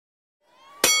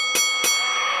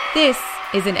This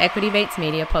is an Equity Mates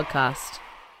Media podcast.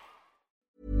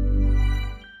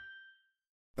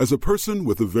 As a person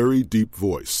with a very deep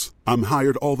voice, I'm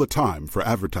hired all the time for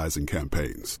advertising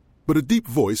campaigns. But a deep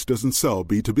voice doesn't sell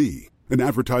B2B, and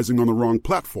advertising on the wrong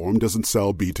platform doesn't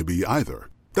sell B2B either.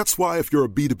 That's why if you're a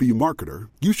B2B marketer,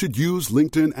 you should use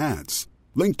LinkedIn ads.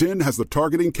 LinkedIn has the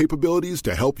targeting capabilities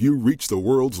to help you reach the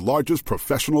world's largest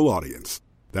professional audience.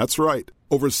 That's right,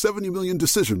 over 70 million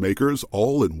decision makers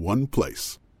all in one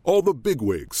place. All the big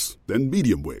wigs, then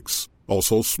medium wigs,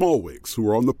 also small wigs who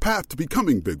are on the path to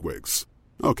becoming big wigs.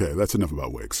 Okay, that's enough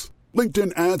about wigs.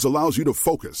 LinkedIn ads allows you to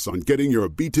focus on getting your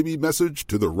B2B message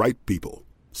to the right people.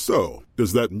 So,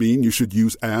 does that mean you should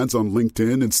use ads on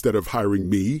LinkedIn instead of hiring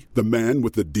me, the man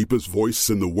with the deepest voice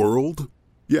in the world?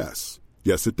 Yes.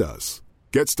 Yes, it does.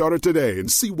 Get started today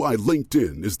and see why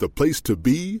LinkedIn is the place to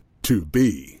be to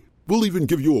be. We'll even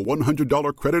give you a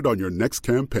 $100 credit on your next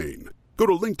campaign. Go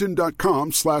to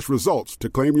linkedin.com/results to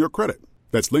claim your credit.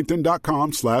 That's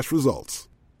linkedin.com/results.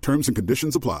 Terms and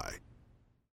conditions apply.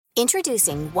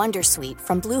 Introducing Wondersuite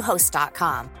from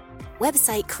Bluehost.com.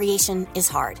 Website creation is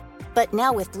hard, but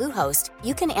now with Bluehost,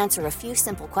 you can answer a few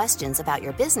simple questions about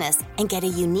your business and get a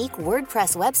unique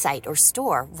WordPress website or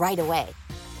store right away.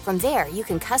 From there, you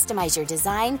can customize your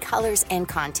design, colors, and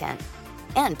content.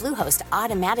 And Bluehost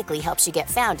automatically helps you get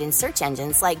found in search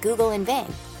engines like Google and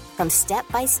Bing. From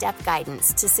step-by-step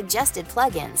guidance to suggested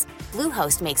plugins,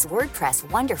 Bluehost makes WordPress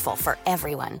wonderful for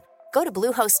everyone. Go to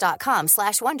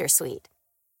bluehost.com/wondersuite.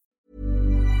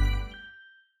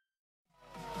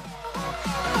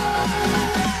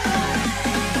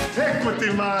 Equity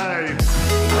Mates.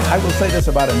 I will say this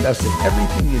about investing.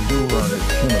 Everything you do learn is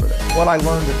cumulative. What I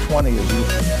learned at 20 is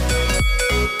useful.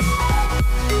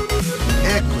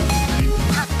 Equity.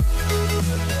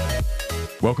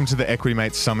 Welcome to the Equity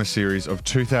Mates Summer Series of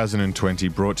 2020,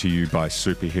 brought to you by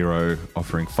Superhero,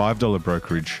 offering $5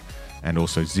 brokerage and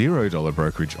also $0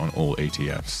 brokerage on all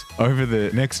ETFs. Over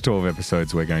the next 12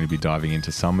 episodes, we're going to be diving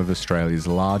into some of Australia's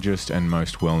largest and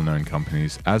most well-known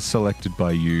companies, as selected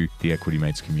by you, the Equity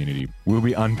Mates community. We'll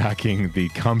be unpacking the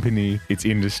company, its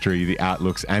industry, the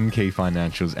outlooks, and key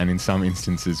financials, and in some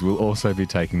instances, we'll also be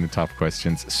taking the tough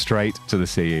questions straight to the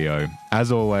CEO.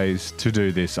 As always, to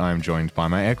do this, I am joined by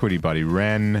my equity buddy,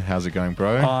 Ren. How's it going,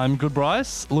 bro? I'm good,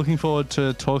 Bryce. Looking forward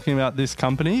to talking about this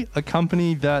company, a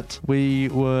company that we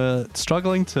were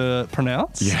struggling to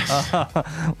pronounce. Yes.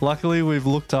 Luckily, we've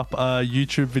looked up a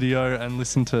YouTube video and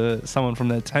listened to someone from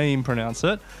their team pronounce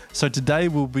it. So today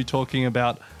we'll be talking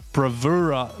about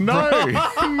Bravura. No,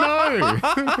 no.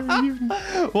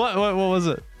 What was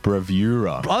it?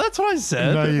 Bravura. Oh, that's what I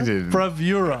said. No, you didn't.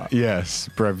 Bravura. Yes,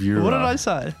 Bravura. What did I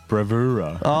say?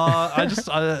 Bravura.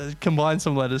 I combined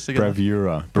some letters together.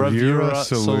 Bravura. Bravura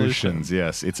Solutions.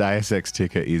 Yes, its ASX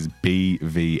ticker is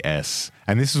BVS.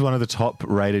 And this is one of the top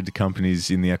rated companies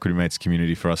in the Equity Mates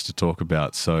community for us to talk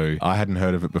about. So I hadn't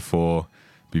heard of it before,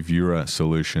 Bravura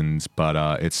Solutions, but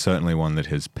it's certainly one that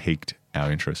has piqued our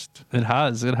interest. It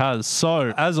has.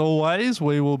 So, as always,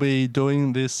 we will be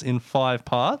doing this in 5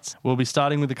 parts. We'll be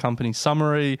starting with the company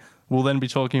summary. We'll then be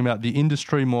talking about the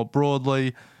industry more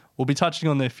broadly. We'll be touching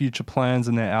on their future plans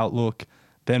and their outlook.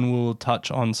 Then we'll touch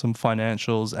on some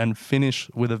financials and finish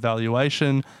with a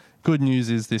valuation. Good news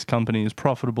is this company is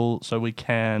profitable, so we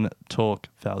can talk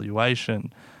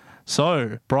valuation.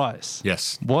 So, Bryce.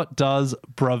 Yes. What does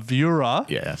Bravura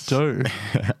do?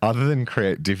 Other than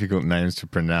create difficult names to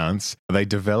pronounce, they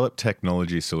develop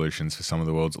technology solutions for some of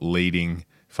the world's leading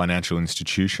financial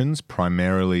institutions,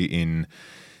 primarily in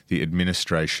the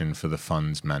administration for the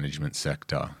funds management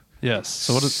sector. Yes.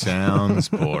 So what sounds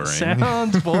boring.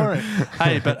 Sounds boring.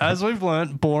 Hey, but as we've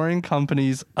learned, boring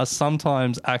companies are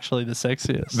sometimes actually the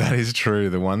sexiest. That is true.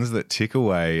 The ones that tick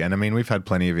away. And I mean, we've had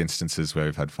plenty of instances where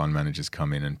we've had fund managers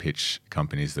come in and pitch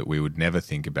companies that we would never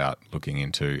think about looking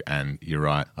into. And you're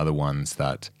right, are the ones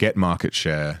that get market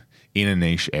share in a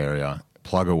niche area,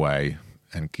 plug away,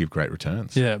 and give great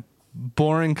returns. Yeah.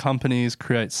 Boring companies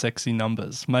create sexy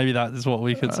numbers. Maybe that is what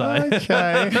we could say.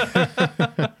 Okay.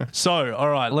 So, all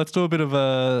right, let's do a bit of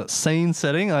a scene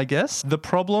setting, I guess. The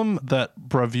problem that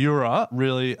Bravura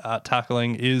really are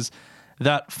tackling is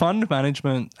that fund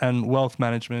management and wealth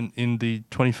management in the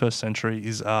 21st century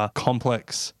is a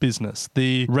complex business.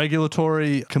 The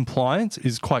regulatory compliance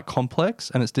is quite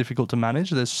complex and it's difficult to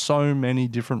manage. There's so many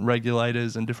different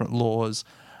regulators and different laws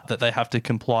that they have to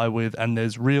comply with, and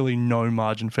there's really no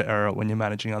margin for error when you're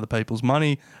managing other people's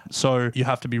money. So you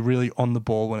have to be really on the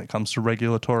ball when it comes to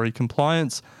regulatory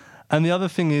compliance. And the other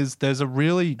thing is there's a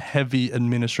really heavy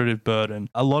administrative burden.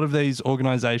 A lot of these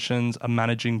organizations are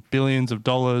managing billions of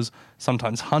dollars,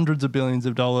 sometimes hundreds of billions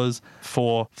of dollars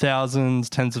for thousands,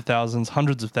 tens of thousands,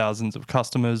 hundreds of thousands of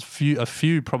customers, a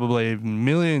few probably even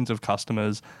millions of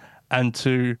customers. And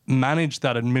to manage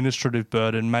that administrative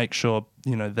burden, make sure,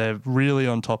 they're really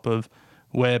on top of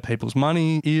where people's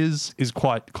money is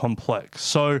quite complex.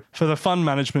 So for the fund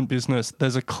management business,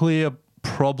 there's a clear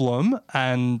problem,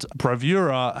 and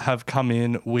Bravura have come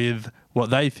in with what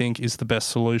they think is the best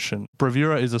solution.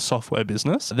 Bravura is a software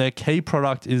business. Their key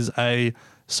product is a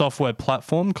software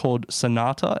platform called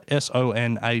Sonata,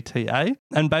 Sonata.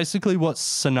 And basically what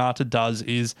Sonata does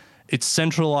is it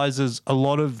centralizes a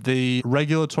lot of the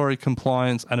regulatory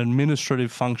compliance and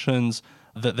administrative functions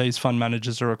that these fund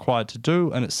managers are required to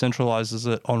do, and it centralizes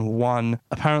it on one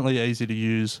apparently easy to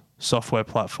use software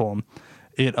platform.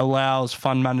 It allows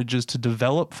fund managers to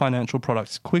develop financial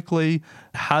products quickly,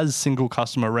 has single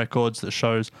customer records that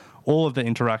shows all of the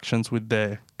interactions with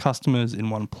their customers in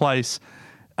one place.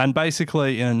 And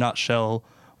basically, in a nutshell,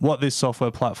 what this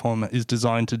software platform is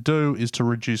designed to do is to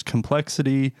reduce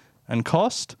complexity and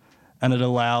cost, and it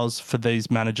allows for these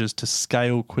managers to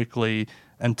scale quickly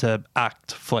and to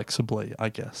act flexibly, I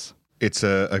guess. It's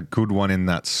a good one in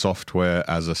that software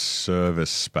as a service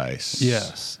space.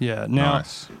 Yes, yeah. Now,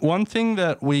 nice. One thing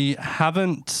that we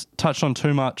haven't touched on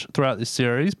too much throughout this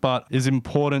series, but is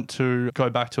important to go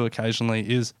back to occasionally,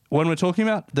 is when we're talking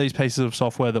about these pieces of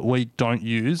software that we don't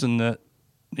use and that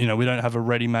we don't have a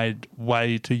ready-made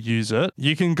way to use it,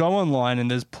 you can go online and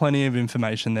there's plenty of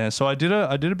information there. So I did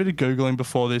a bit of Googling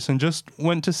before this and just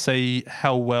went to see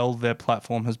how well their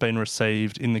platform has been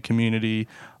received in the community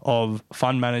of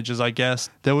fund managers, I guess.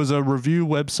 There was a review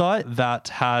website that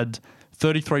had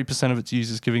 33% of its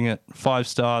users giving it 5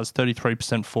 stars,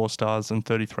 33% 4 stars, and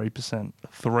 33%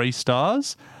 3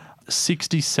 stars.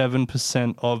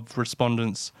 67% of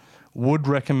respondents would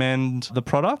recommend the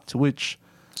product, which...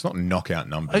 It's not knockout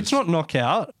numbers. It's not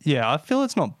knockout. Yeah, I feel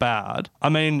it's not bad. I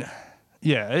mean,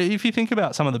 yeah, if you think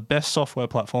about some of the best software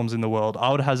platforms in the world,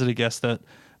 I would hazard a guess that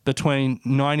between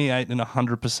 98 and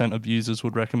 100% of users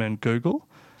would recommend Google.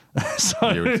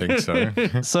 You would think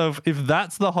so. So if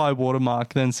that's the high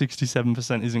watermark, then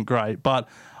 67% isn't great. But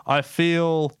I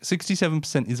feel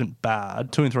 67% isn't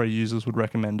bad. 2 in 3 users would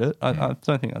recommend it. I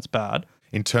don't think that's bad.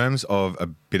 In terms of a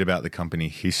bit about the company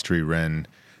history, Ren,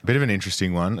 a bit of an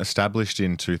interesting one. Established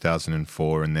in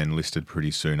 2004 and then listed pretty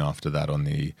soon after that on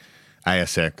the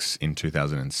ASX in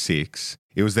 2006.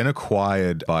 It was then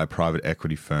acquired by a private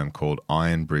equity firm called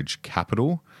Ironbridge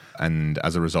Capital. And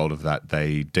as a result of that,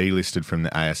 they delisted from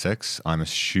the ASX. I'm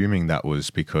assuming that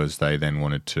was because they then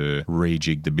wanted to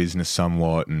rejig the business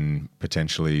somewhat and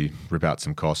potentially rip out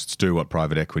some costs, do what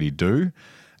private equity do.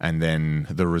 And then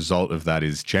the result of that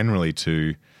is generally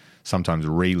to sometimes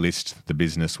relist the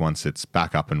business once it's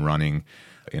back up and running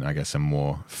in, I guess, a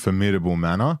more formidable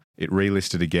manner. It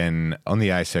relisted again on the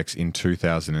ASX in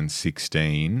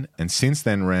 2016. And since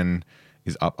then, Ren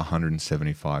is up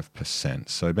 175%.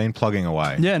 So been plugging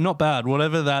away. Yeah, not bad.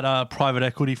 Whatever that private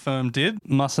equity firm did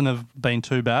mustn't have been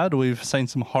too bad. We've seen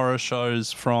some horror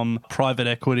shows from private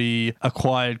equity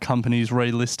acquired companies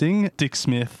relisting. Dick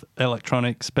Smith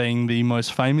Electronics being the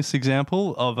most famous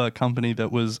example of a company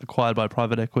that was acquired by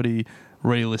private equity,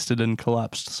 relisted and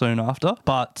collapsed soon after.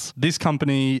 But this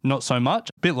company, not so much.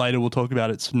 A bit later, we'll talk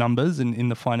about its numbers in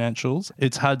the financials.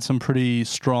 It's had some pretty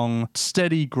strong,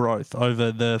 steady growth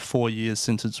over the 4 years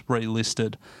since it's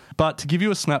relisted. But to give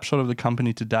you a snapshot of the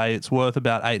company today, it's worth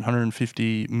about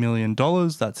 $850 million.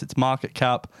 That's its market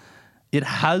cap. It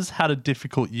has had a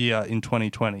difficult year in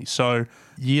 2020. So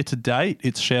year to date,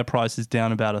 its share price is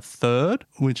down about a third,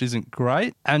 which isn't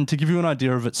great. And to give you an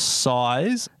idea of its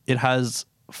size, it has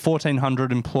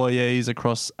 1,400 employees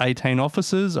across 18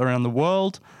 offices around the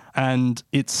world, and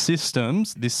its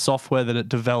systems, this software that it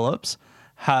develops,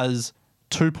 has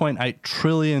 $2.8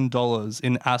 trillion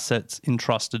in assets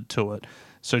entrusted to it.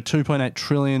 So $2.8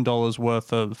 trillion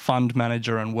worth of fund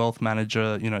manager and wealth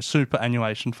manager,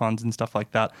 superannuation funds and stuff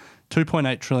like that.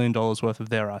 $2.8 trillion worth of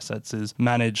their assets is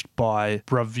managed by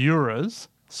Bravura's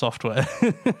software.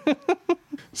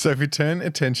 So if we turn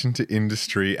attention to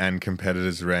industry and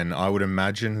competitors, Ren, I would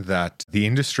imagine that the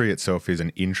industry itself is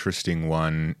an interesting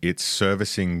one. It's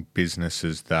servicing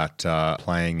businesses that are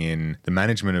playing in the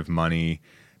management of money,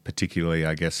 particularly,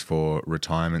 I guess, for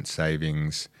retirement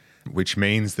savings, which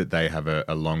means that they have a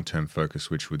long-term focus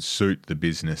which would suit the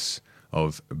business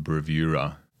of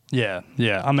Bravura. Yeah.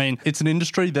 I mean, it's an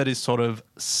industry that is sort of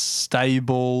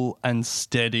stable and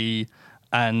steady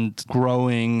and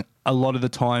growing a lot of the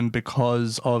time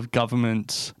because of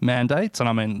government mandates. And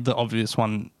I mean, the obvious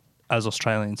one as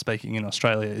Australians speaking in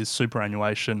Australia, is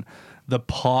superannuation. The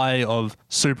pie of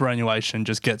superannuation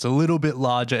just gets a little bit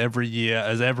larger every year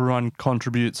as everyone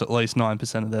contributes at least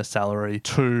 9% of their salary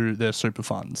to their super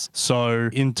funds. So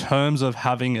in terms of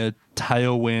having a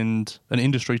tailwind, an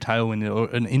industry tailwind,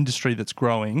 or an industry that's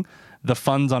growing, the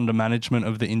funds under management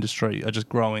of the industry are just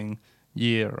growing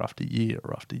year after year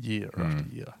after year after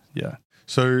year. Yeah.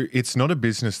 So it's not a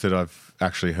business that I've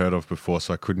actually heard of before,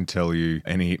 so I couldn't tell you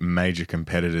any major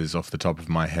competitors off the top of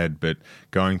my head. But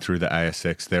going through the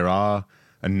ASX, there are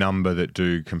a number that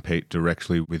do compete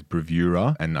directly with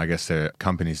Bravura, and I guess they're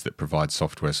companies that provide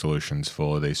software solutions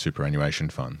for these superannuation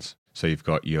funds. So you've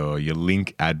got your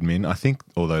Link admin, I think,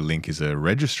 although Link is a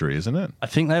registry, isn't it? I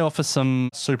think they offer some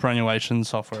superannuation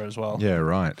software as well. Yeah,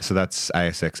 right. So that's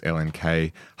ASX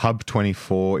LNK.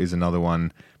 Hub24 is another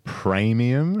one.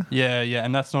 Premium. Yeah,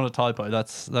 and that's not a typo.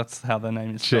 That's how their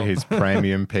name is spelled. Jeez,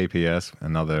 Premium PPS,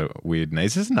 another weird name.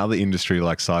 Is this another industry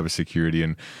like cybersecurity?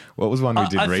 And what was one we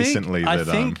did recently? I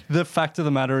think the fact of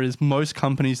the matter is most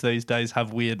companies these days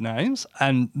have weird names,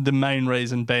 and the main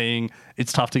reason being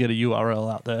it's tough to get a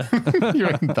URL out there. You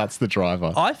reckon that's the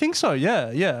driver? I think so.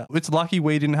 Yeah. It's lucky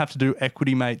we didn't have to do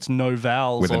Equity Mates no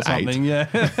vowels with or an something. 8. Yeah.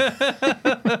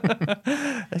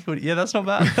 Yeah, that's not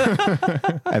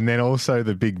bad. And then also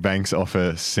the big banks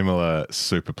offer similar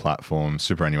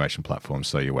superannuation platforms.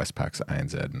 So your Westpacs,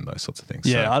 ANZ, and those sorts of things.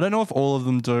 Yeah, so, I don't know if all of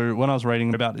them do. When I was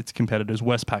reading about its competitors,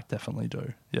 Westpac definitely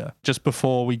do. Yeah. Just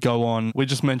before we go on, we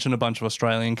just mentioned a bunch of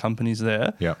Australian companies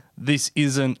there. Yeah. This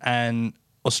isn't an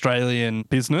Australian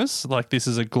business. Like, this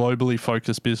is a globally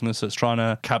focused business that's trying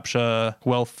to capture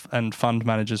wealth and fund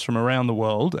managers from around the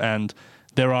world, and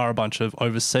there are a bunch of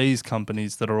overseas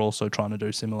companies that are also trying to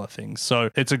do similar things.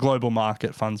 So it's a global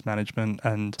market, funds management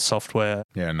and software.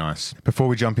 Yeah, nice. Before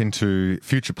we jump into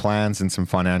future plans and some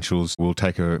financials, we'll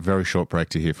take a very short break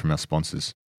to hear from our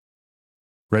sponsors.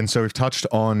 Ren, so we've touched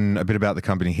on a bit about the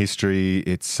company history,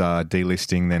 its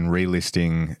delisting, then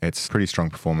relisting. It's pretty strong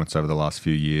performance over the last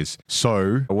few years.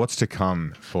 So what's to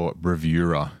come for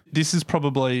Bravura? This is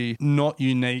probably not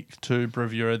unique to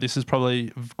Bravura. This is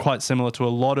probably quite similar to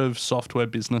a lot of software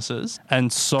businesses.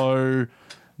 And so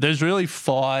there's really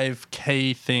 5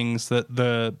 key things that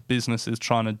the business is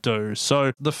trying to do.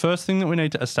 So the first thing that we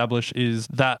need to establish is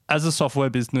that as a software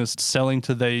business selling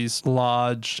to these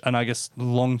large and I guess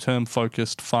long-term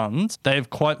focused funds, they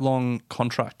have quite long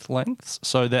contract lengths.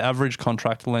 So their average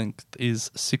contract length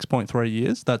is 6.3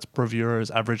 years. That's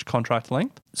Bravura's average contract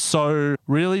length. So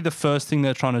really the first thing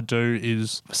they're trying to do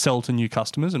is sell to new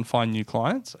customers and find new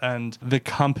clients. And the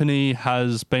company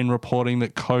has been reporting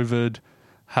that COVID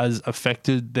has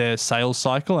affected their sales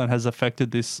cycle and has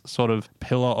affected this sort of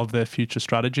pillar of their future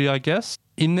strategy, I guess.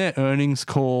 In their earnings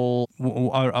call,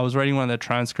 I was reading one of their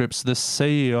transcripts, the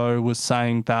CEO was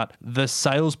saying that the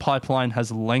sales pipeline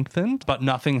has lengthened, but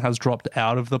nothing has dropped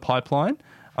out of the pipeline.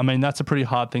 I mean, that's a pretty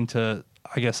hard thing to,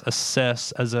 I guess,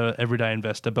 assess as an everyday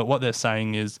investor. But what they're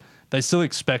saying is they still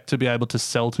expect to be able to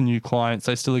sell to new clients.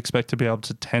 They still expect to be able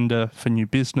to tender for new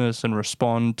business and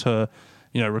respond to,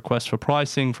 requests for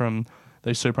pricing from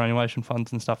these superannuation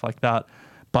funds and stuff like that.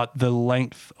 But the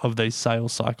length of these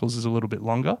sales cycles is a little bit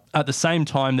longer. At the same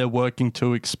time, they're working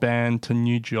to expand to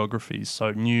new geographies.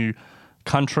 So new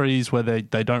countries where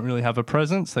they don't really have a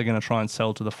presence, they're going to try and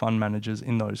sell to the fund managers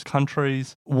in those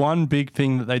countries. One big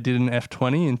thing that they did in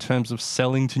F20 in terms of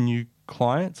selling to new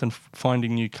clients and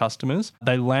finding new customers,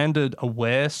 they landed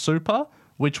Aware Super,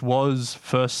 which was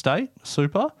First State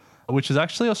Super, which is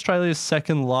actually Australia's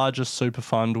second largest super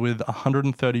fund with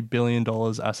 $130 billion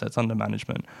assets under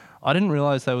management. I didn't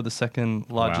realise they were the second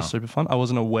largest super fund. I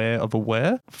wasn't aware of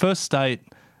Aware. First State,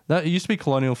 that it used to be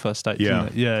Colonial First State, didn't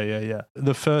it? Yeah.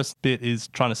 The first bit is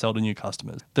trying to sell to new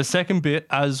customers. The second bit,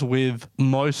 as with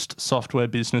most software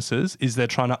businesses, is they're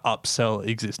trying to upsell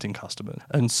existing customers.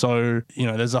 And so,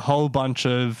 there's a whole bunch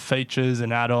of features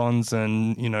and add-ons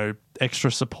and,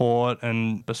 extra support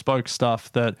and bespoke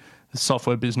stuff that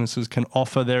software businesses can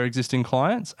offer their existing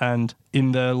clients. And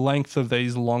in the length of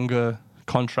these longer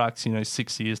contracts,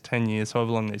 6 years, 10 years,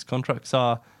 however long these contracts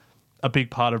are, a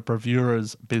big part of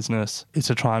Bravura's business is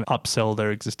to try and upsell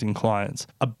their existing clients.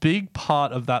 A big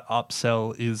part of that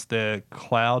upsell is their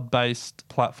cloud-based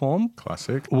platform.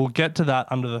 Classic. We'll get to that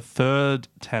under the third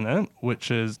tenet,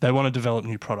 which is they want to develop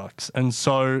new products. And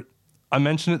so I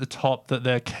mentioned at the top that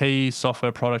their key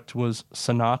software product was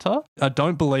Sonata. I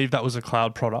don't believe that was a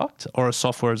cloud product or a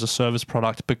software as a service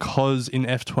product because in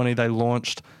F20 they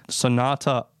launched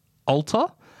Sonata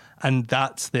Alta And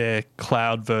that's their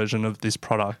cloud version of this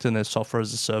product and their software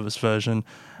as a service version.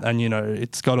 And, you know,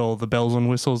 it's got all the bells and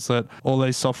whistles that all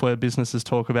these software businesses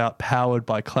talk about, powered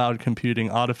by cloud computing,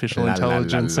 artificial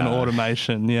intelligence and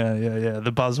automation. Yeah.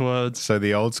 The buzzwords. So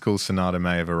the old school Sonata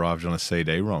may have arrived on a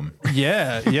CD-ROM.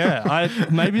 Yeah.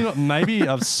 Maybe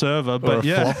a server, but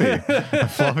a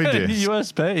floppy disk.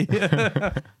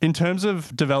 USB. In terms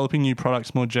of developing new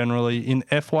products more generally, in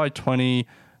FY20,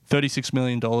 $36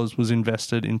 million was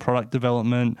invested in product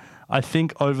development. I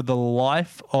think over the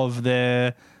life of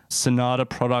their Sonata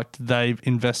product, they've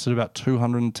invested about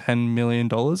 $210 million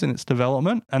in its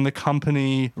development. And the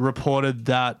company reported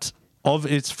that of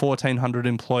its 1,400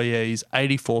 employees,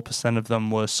 84% of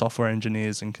them were software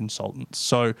engineers and consultants.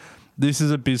 So this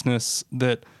is a business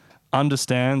that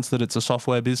understands that it's a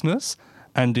software business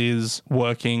and is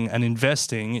working and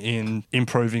investing in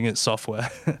improving its software.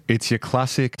 It's your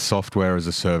classic software as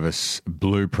a service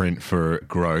blueprint for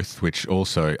growth, which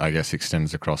also, I guess,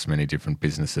 extends across many different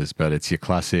businesses. But it's your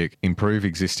classic improve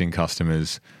existing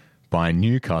customers, buy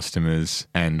new customers,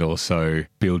 and also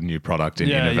build new product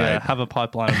and innovate. Yeah, have a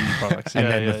pipeline of new products.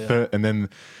 And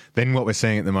then what we're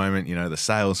seeing at the moment, you know, the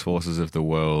Salesforces of the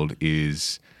world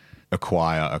is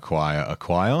acquire.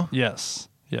 Yes.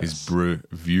 Is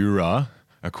Bravura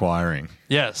acquiring?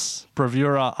 Yes,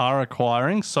 Bravura are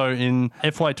acquiring. So in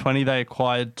FY20, they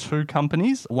acquired 2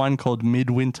 companies, one called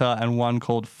Midwinter and one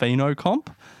called Phenocomp,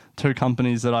 2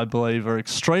 companies that I believe are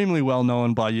extremely well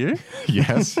known by you.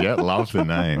 Yes, love the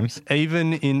names.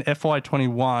 Even in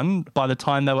FY21, by the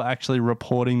time they were actually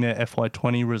reporting their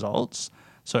FY20 results,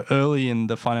 so early in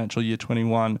the financial year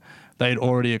 21, they had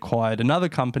already acquired another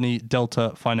company,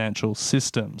 Delta Financial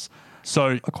Systems.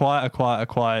 So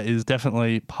acquire is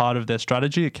definitely part of their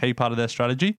strategy, a key part of their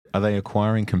strategy. Are they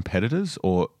acquiring competitors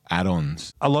or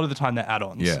add-ons? A lot of the time they're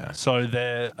add-ons. Yeah. So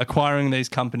they're acquiring these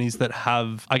companies that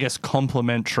have, I guess,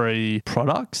 complementary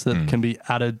products that can be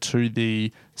added to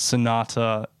the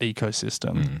Sonata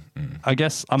ecosystem. I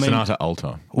guess, Sonata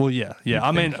Alta. Well, yeah.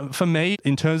 I mean, for me,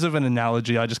 in terms of an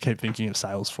analogy, I just keep thinking of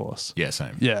Salesforce. Yeah,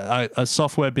 same. Yeah, a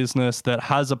software business that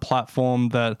has a platform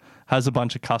that has a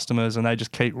bunch of customers and they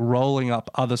just keep rolling up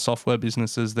other software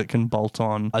businesses that can bolt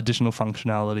on additional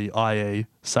functionality, i.e.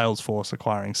 Salesforce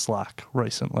acquiring Slack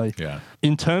recently. Yeah.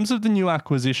 In terms of the new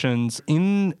acquisitions,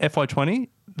 in FY20,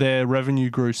 their revenue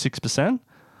grew 6%.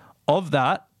 Of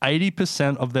that,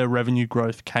 80% of their revenue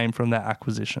growth came from their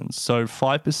acquisitions. So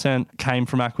 5% came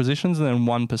from acquisitions and then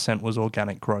 1% was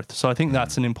organic growth. So I think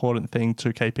that's an important thing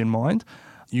to keep in mind.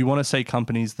 You want to see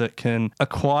companies that can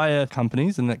acquire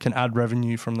companies and that can add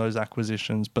revenue from those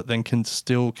acquisitions, but then can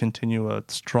still continue a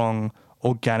strong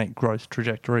organic growth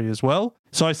trajectory as well.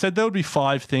 So I said there would be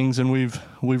 5 things and we've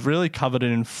really covered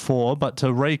it in 4, but to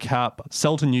recap,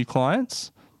 sell to new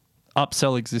clients,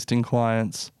 upsell existing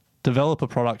clients, develop a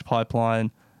product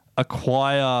pipeline,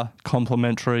 acquire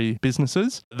complementary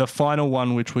businesses. The final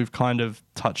one, which we've kind of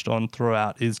touched on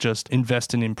throughout, is just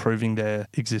invest in improving their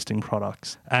existing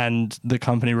products. And the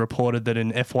company reported that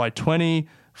in FY20,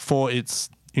 for its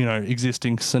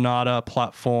existing Sonata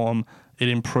platform, it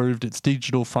improved its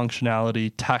digital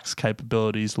functionality, tax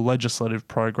capabilities, legislative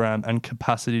program, and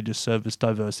capacity to service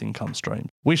diverse income streams.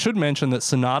 We should mention that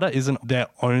Sonata isn't their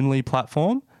only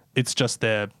platform. It's just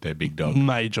their big dog.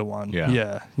 Major one.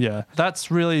 Yeah.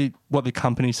 That's really what the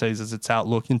company sees as its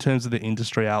outlook. In terms of the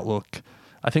industry outlook,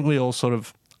 I think we all sort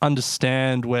of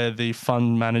understand where the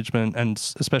fund management and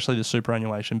especially the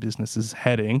superannuation business is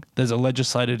heading. There's a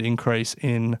legislated increase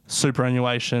in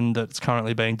superannuation that's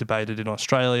currently being debated in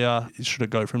Australia. Should it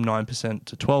go from 9%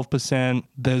 to 12%?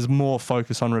 There's more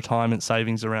focus on retirement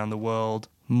savings around the world.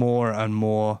 More and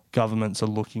more governments are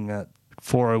looking at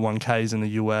 401ks in the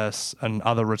US and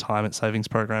other retirement savings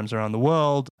programs around the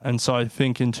world. And so I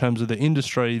think in terms of the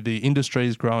industry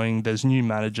is growing. There's new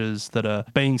managers that are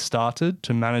being started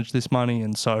to manage this money.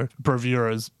 And so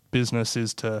Bravura's business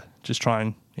is to just try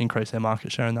and increase their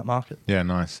market share in that market. Yeah,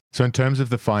 nice. So in terms of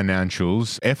the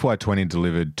financials, FY20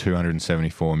 delivered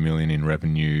 $274 million in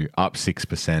revenue, up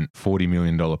 6%, $40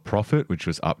 million profit, which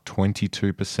was up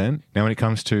 22%. Now, when it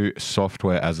comes to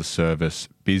software as a service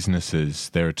businesses,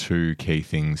 there are 2 key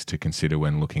things to consider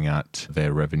when looking at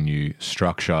their revenue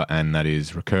structure, and that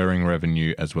is recurring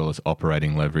revenue as well as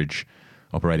operating leverage.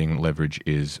 Operating leverage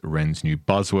is Ren's new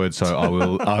buzzword, so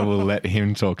I will let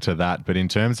him talk to that. But in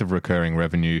terms of recurring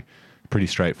revenue, pretty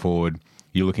straightforward.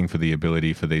 You're looking for the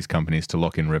ability for these companies to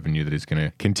lock in revenue that is going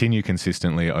to continue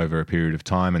consistently over a period of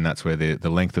time, and that's where the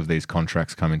length of these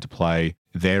contracts come into play.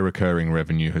 Their recurring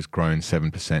revenue has grown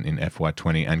 7% in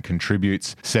FY20 and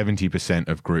contributes 70%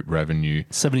 of group revenue.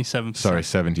 77%. Sorry,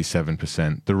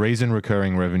 77%. The reason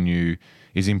recurring revenue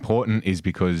is important is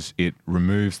because it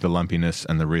removes the lumpiness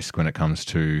and the risk when it comes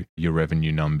to your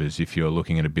revenue numbers. If you're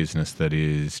looking at a business that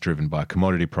is driven by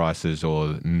commodity prices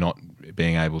or not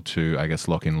being able to, I guess,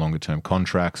 lock in longer term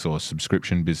contracts, or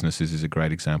subscription businesses is a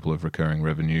great example of recurring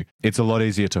revenue. It's a lot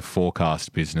easier to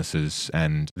forecast businesses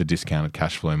and the discounted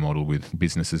cash flow model with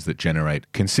businesses that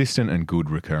generate consistent and good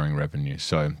recurring revenue.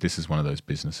 So this is one of those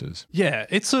businesses. Yeah,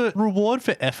 it's a reward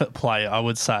for effort play, I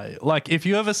would say. Like if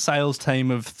you have a sales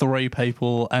team of 3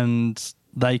 people and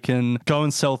they can go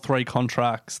and sell 3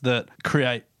 contracts that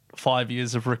create 5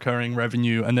 years of recurring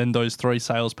revenue, and then those 3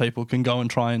 salespeople can go and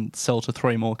try and sell to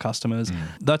 3 more customers.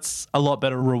 That's a lot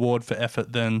better reward for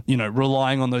effort than,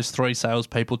 relying on those 3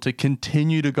 salespeople to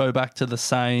continue to go back to the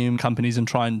same companies and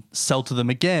try and sell to them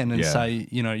again and say,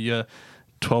 you're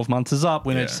 12 months is up,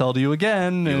 we need to sell to you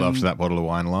again. You loved that bottle of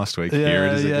wine last week. Here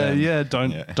it is again.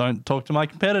 Don't talk to my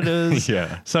competitors.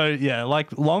 So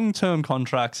like long-term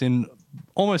contracts in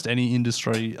almost any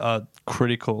industry are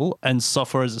critical, and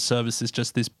software as a service is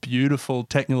just this beautiful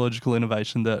technological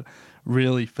innovation that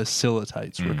really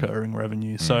facilitates recurring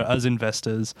revenue. So as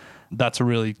investors, that's a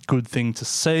really good thing to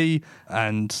see,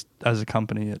 and as a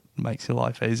company, it makes your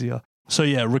life easier. So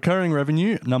recurring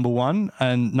revenue, number 1,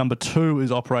 and number 2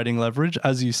 is operating leverage.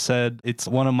 As you said, it's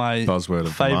one of my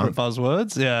favorite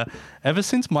buzzwords. Yeah. Ever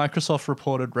since Microsoft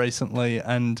reported recently,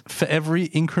 and for every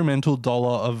incremental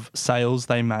dollar of sales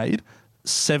they made,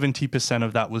 70%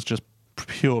 of that was just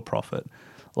pure profit.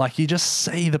 Like you just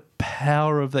see the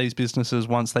power of these businesses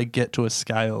once they get to a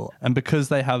scale. And because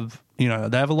they have, they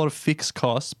have a lot of fixed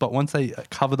costs, but once they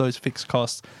cover those fixed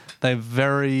costs, they have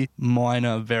very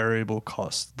minor variable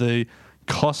costs. The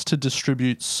cost to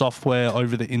distribute software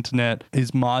over the internet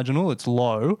is marginal, it's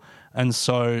low. And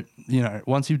so,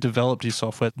 once you've developed your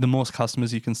software, the more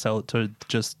customers you can sell it to,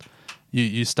 just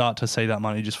you start to see that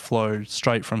money just flow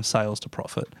straight from sales to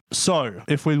profit. So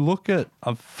if we look at,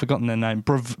 I've forgotten their name,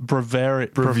 Bravura.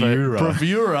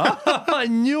 I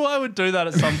knew I would do that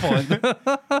at some point.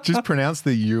 Just pronounce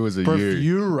the U as a Bravura.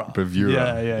 U.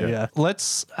 Bravura. Yeah.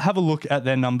 Let's have a look at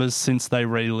their numbers since they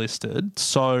relisted.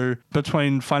 So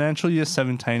between financial year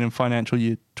 17 and financial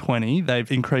year 20, they've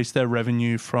increased their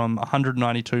revenue from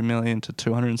 192 million to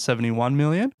 271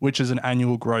 million, which is an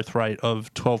annual growth rate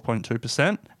of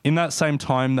 12.2%. In that same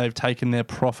time, they've taken their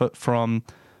profit from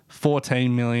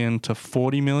 14 million to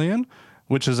 40 million,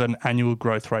 which is an annual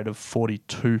growth rate of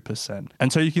 42%.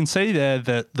 And so you can see there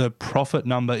that the profit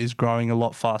number is growing a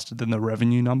lot faster than the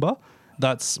revenue number.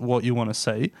 That's what you want to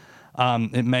see.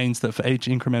 It means that for each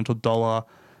incremental dollar,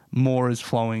 more is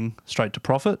flowing straight to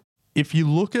profit. If you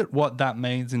look at what that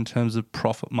means in terms of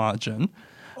profit margin,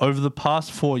 over the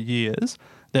past 4 years,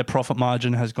 their profit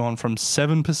margin has gone from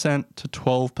 7% to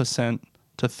 12%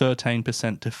 to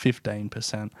 13% to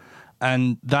 15%.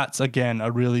 And that's, again,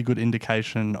 a really good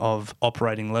indication of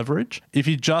operating leverage. If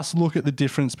you just look at the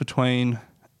difference between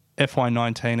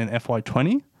FY19 and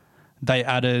FY20, they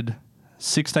added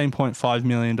 $16.5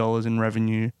 million in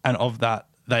revenue, and of that,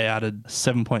 they added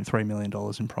 $7.3 million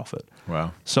in profit.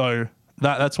 Wow. So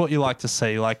that's what you like to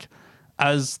see. Like,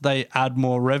 as they add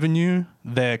more revenue,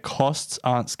 their costs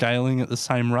aren't scaling at the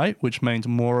same rate, which means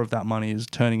more of that money is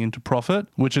turning into profit,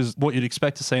 which is what you'd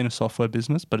expect to see in a software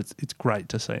business, but it's great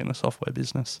to see in a software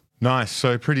business. Nice.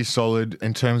 So pretty solid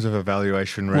in terms of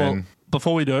evaluation, Ren. Well,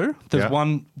 before we do, there's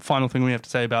one final thing we have to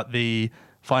say about the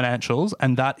financials,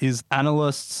 and that is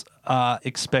analysts are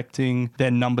expecting their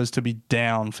numbers to be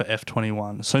down for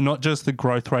F21. So not just the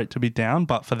growth rate to be down,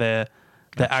 but for their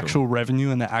actual revenue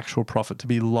and their actual profit to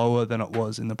be lower than it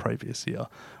was in the previous year,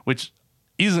 which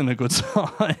isn't a good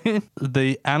sign.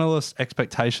 The analyst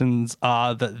expectations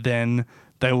are that then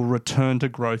they will return to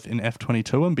growth in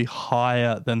F22 and be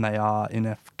higher than they are in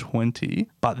F20.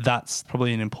 But that's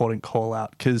probably an important call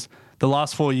out because the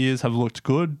last 4 years have looked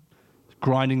good,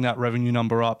 grinding that revenue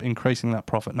number up, increasing that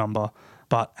profit number.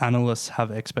 But analysts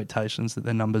have expectations that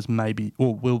their numbers may be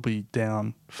or will be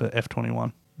down for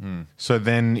F21. So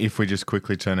then if we just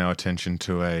quickly turn our attention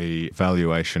to a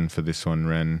valuation for this one,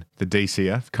 Ren, the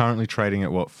DCF currently trading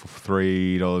at what,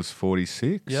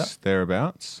 $3.46,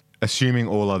 thereabouts, assuming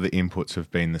all other inputs have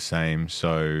been the same.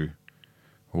 So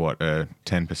what,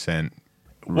 10%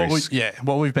 risk?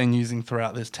 What we've been using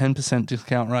throughout this 10%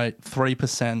 discount rate,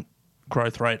 3%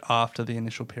 growth rate after the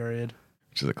initial period.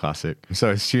 Which is a classic. So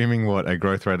assuming what, a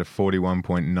growth rate of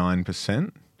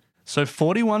 41.9%? So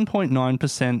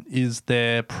 41.9% is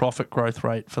their profit growth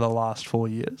rate for the last 4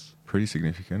 years. Pretty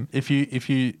significant. If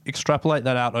you extrapolate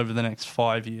that out over the next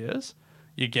 5 years,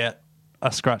 you get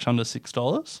a scratch under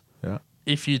 $6. Yeah.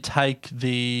 If you take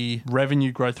the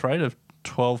revenue growth rate of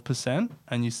 12%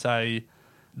 and you say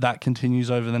that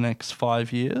continues over the next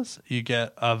 5 years, you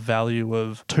get a value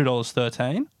of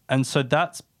 $2.13. And so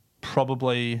that's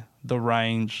probably the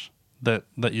range that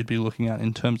you'd be looking at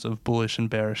in terms of bullish and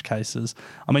bearish cases.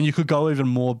 I mean, you could go even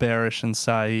more bearish and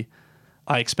say,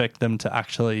 I expect them to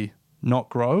actually not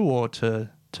grow or to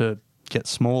get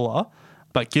smaller.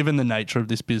 But given the nature of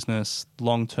this business,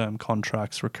 long-term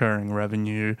contracts, recurring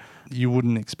revenue, you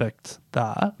wouldn't expect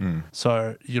that.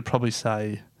 So you'd probably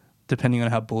say, depending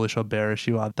on how bullish or bearish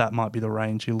you are, that might be the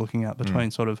range you're looking at between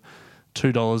sort of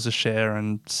 $2 a share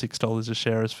and $6 a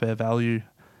share as fair value.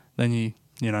 Then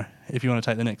you know, if you want to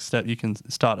take the next step, you can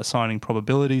start assigning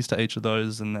probabilities to each of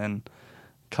those and then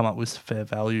come up with fair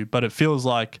value. But it feels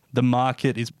like the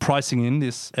market is pricing in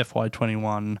this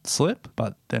FY21 slip,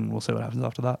 but then we'll see what happens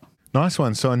after that. Nice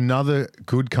one. So another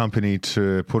good company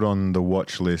to put on the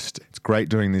watch list. It's great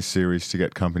doing this series to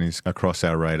get companies across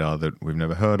our radar that we've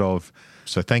never heard of.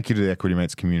 So thank you to the Equity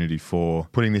Mates community for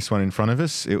putting this one in front of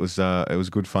us. It was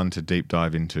good fun to deep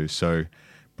dive into. So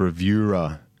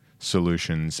Bravura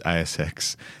Solutions,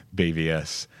 ASX,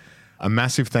 BVS. A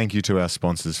massive thank you to our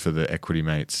sponsors for the Equity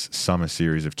Mates Summer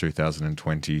Series of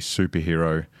 2020,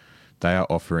 Superhero. They are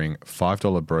offering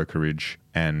 $5 brokerage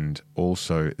and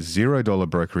also $0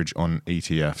 brokerage on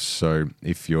ETFs. So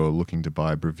if you're looking to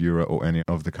buy Bravura or any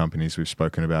of the companies we've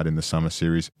spoken about in the Summer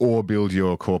Series, or build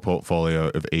your core portfolio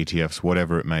of ETFs,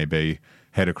 whatever it may be,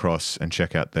 head across and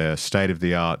check out their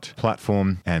state-of-the-art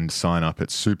platform and sign up at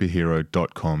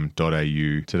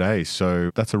superhero.com.au today.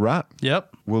 So that's a wrap.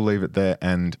 Yep. We'll leave it there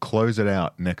and close it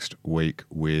out next week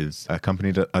with a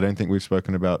company that I don't think we've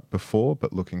spoken about before,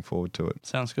 but looking forward to it.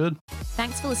 Sounds good.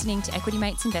 Thanks for listening to Equity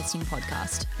Mates Investing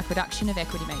Podcast, a production of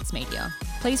Equity Mates Media.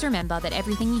 Please remember that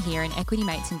everything you hear in Equity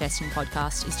Mates Investing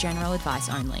Podcast is general advice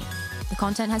only. The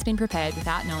content has been prepared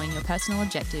without knowing your personal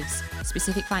objectives,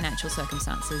 specific financial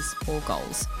circumstances, or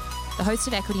goals. The host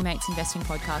of Equity Mates Investing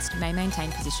Podcast may maintain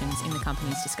positions in the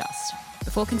companies discussed.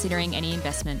 Before considering any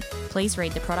investment, please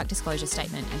read the product disclosure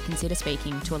statement and consider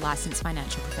speaking to a licensed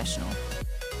financial professional.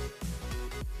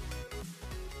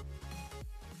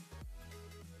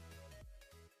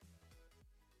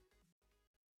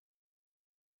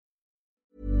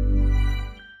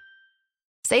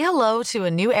 Say hello to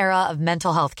a new era of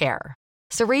mental health care.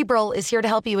 Cerebral is here to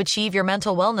help you achieve your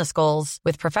mental wellness goals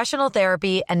with professional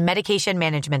therapy and medication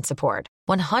management support.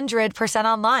 100%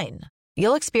 online.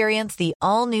 You'll experience the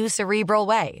all-new Cerebral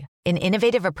Way, an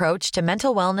innovative approach to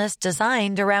mental wellness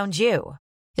designed around you.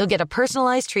 You'll get a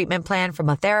personalized treatment plan from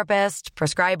a therapist,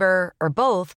 prescriber, or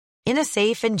both in a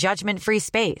safe and judgment-free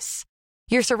space.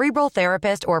 Your Cerebral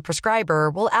therapist or prescriber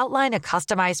will outline a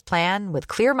customized plan with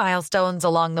clear milestones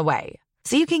along the way,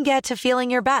 so you can get to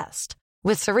feeling your best.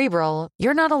 With Cerebral,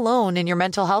 you're not alone in your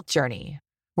mental health journey.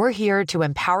 We're here to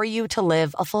empower you to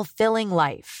live a fulfilling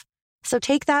life. So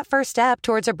take that first step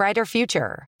towards a brighter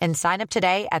future and sign up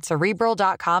today at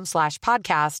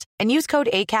Cerebral.com/podcast and use code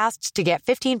ACAST to get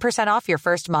 15% off your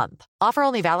first month. Offer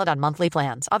only valid on monthly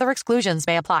plans. Other exclusions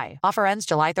may apply. Offer ends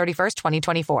July 31st,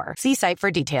 2024. See site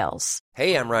for details.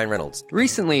 Hey, I'm Ryan Reynolds.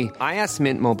 Recently, I asked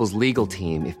Mint Mobile's legal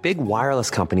team if big wireless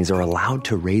companies are allowed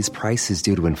to raise prices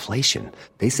due to inflation.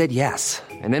 They said yes.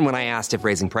 And then when I asked if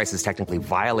raising prices technically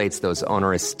violates those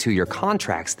onerous 2-year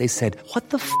contracts, they said, "What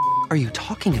the f*** are you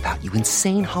talking about, you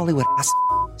insane Hollywood ass?"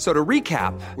 So to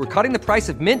recap, we're cutting the price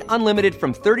of Mint Unlimited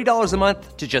from $30 a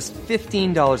month to just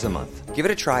 $15 a month. Give it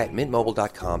a try at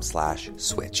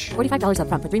mintmobile.com/switch. $45 up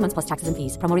front for 3 months plus taxes and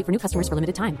fees. Promo rate for new customers for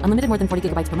limited time. Unlimited more than 40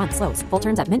 gigabytes per month. Slows full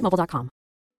terms at mintmobile.com.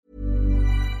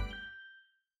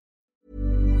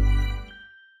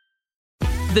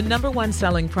 The #1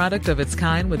 selling product of its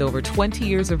kind with over 20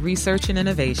 years of research and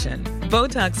innovation.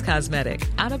 Botox Cosmetic,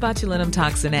 out of botulinum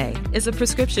toxin A, is a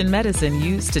prescription medicine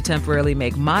used to temporarily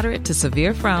make moderate to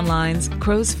severe frown lines,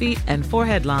 crow's feet, and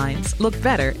forehead lines look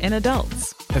better in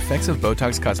adults. Effects of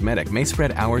Botox Cosmetic may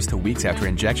spread hours to weeks after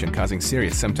injection, causing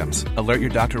serious symptoms. Alert your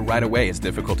doctor right away as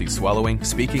difficulty swallowing,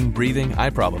 speaking, breathing, eye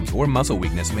problems, or muscle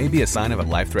weakness may be a sign of a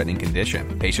life-threatening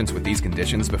condition. Patients with these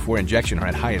conditions before injection are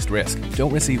at highest risk.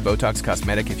 Don't receive Botox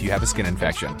Cosmetic if you have a skin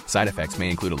infection. Side effects may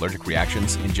include allergic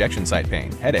reactions, injection site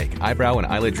pain, headache, eyebrow and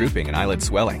eyelid drooping, and eyelid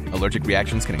swelling. Allergic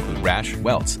reactions can include rash,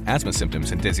 welts, asthma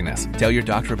symptoms, and dizziness. Tell your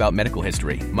doctor about medical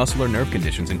history, muscle or nerve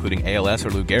conditions including ALS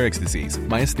or Lou Gehrig's disease,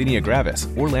 myasthenia gravis,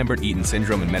 or Lambert-Eaton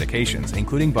syndrome and medications,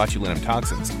 including botulinum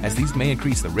toxins, as these may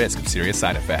increase the risk of serious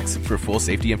side effects. For full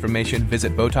safety information,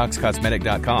 visit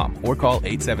BotoxCosmetic.com or call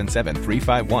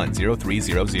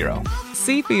 877-351-0300.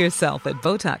 See for yourself at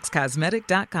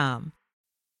BotoxCosmetic.com.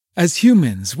 As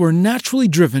humans, we're naturally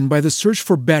driven by the search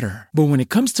for better. But when it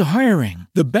comes to hiring,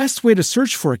 the best way to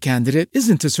search for a candidate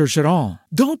isn't to search at all.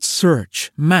 Don't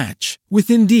search, match with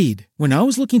Indeed. When I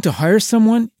was looking to hire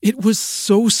someone, it was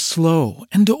so slow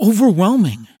and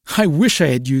overwhelming. I wish I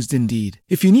had used Indeed.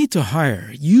 If you need to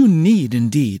hire, you need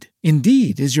Indeed.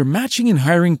 Indeed is your matching and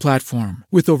hiring platform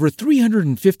with over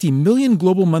 350 million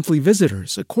global monthly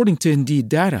visitors, according to Indeed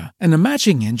data, and a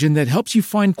matching engine that helps you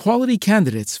find quality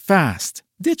candidates fast.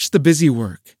 Ditch the busy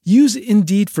work. Use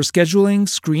Indeed for scheduling,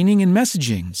 screening, and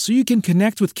messaging so you can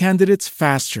connect with candidates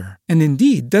faster. And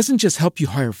Indeed doesn't just help you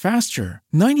hire faster.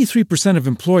 93% of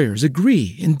employers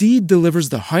agree Indeed delivers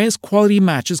the highest quality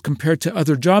matches compared to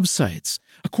other job sites,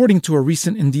 according to a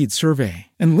recent Indeed survey.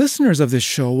 And listeners of this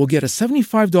show will get a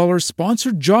 $75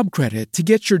 sponsored job credit to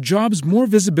get your jobs more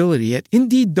visibility at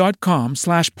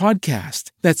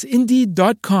Indeed.com/podcast. That's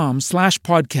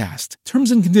Indeed.com/podcast.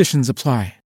 Terms and conditions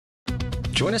apply.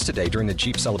 Join us today during the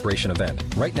Jeep Celebration event.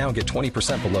 Right now, get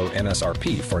 20% below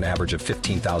MSRP for an average of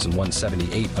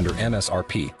 $15,178 under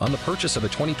MSRP on the purchase of a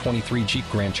 2023 Jeep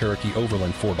Grand Cherokee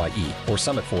Overland 4xE or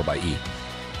Summit 4xE.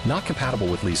 Not compatible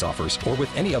with lease offers or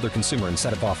with any other consumer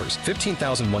incentive offers.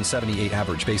 $15,178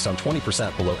 average based on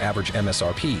 20% below average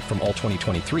MSRP from all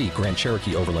 2023 Grand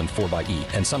Cherokee Overland 4xE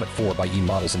and Summit 4xE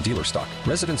models in dealer stock.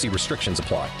 Residency restrictions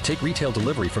apply. Take retail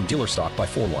delivery from dealer stock by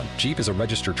 4/1. Jeep is a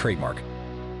registered trademark.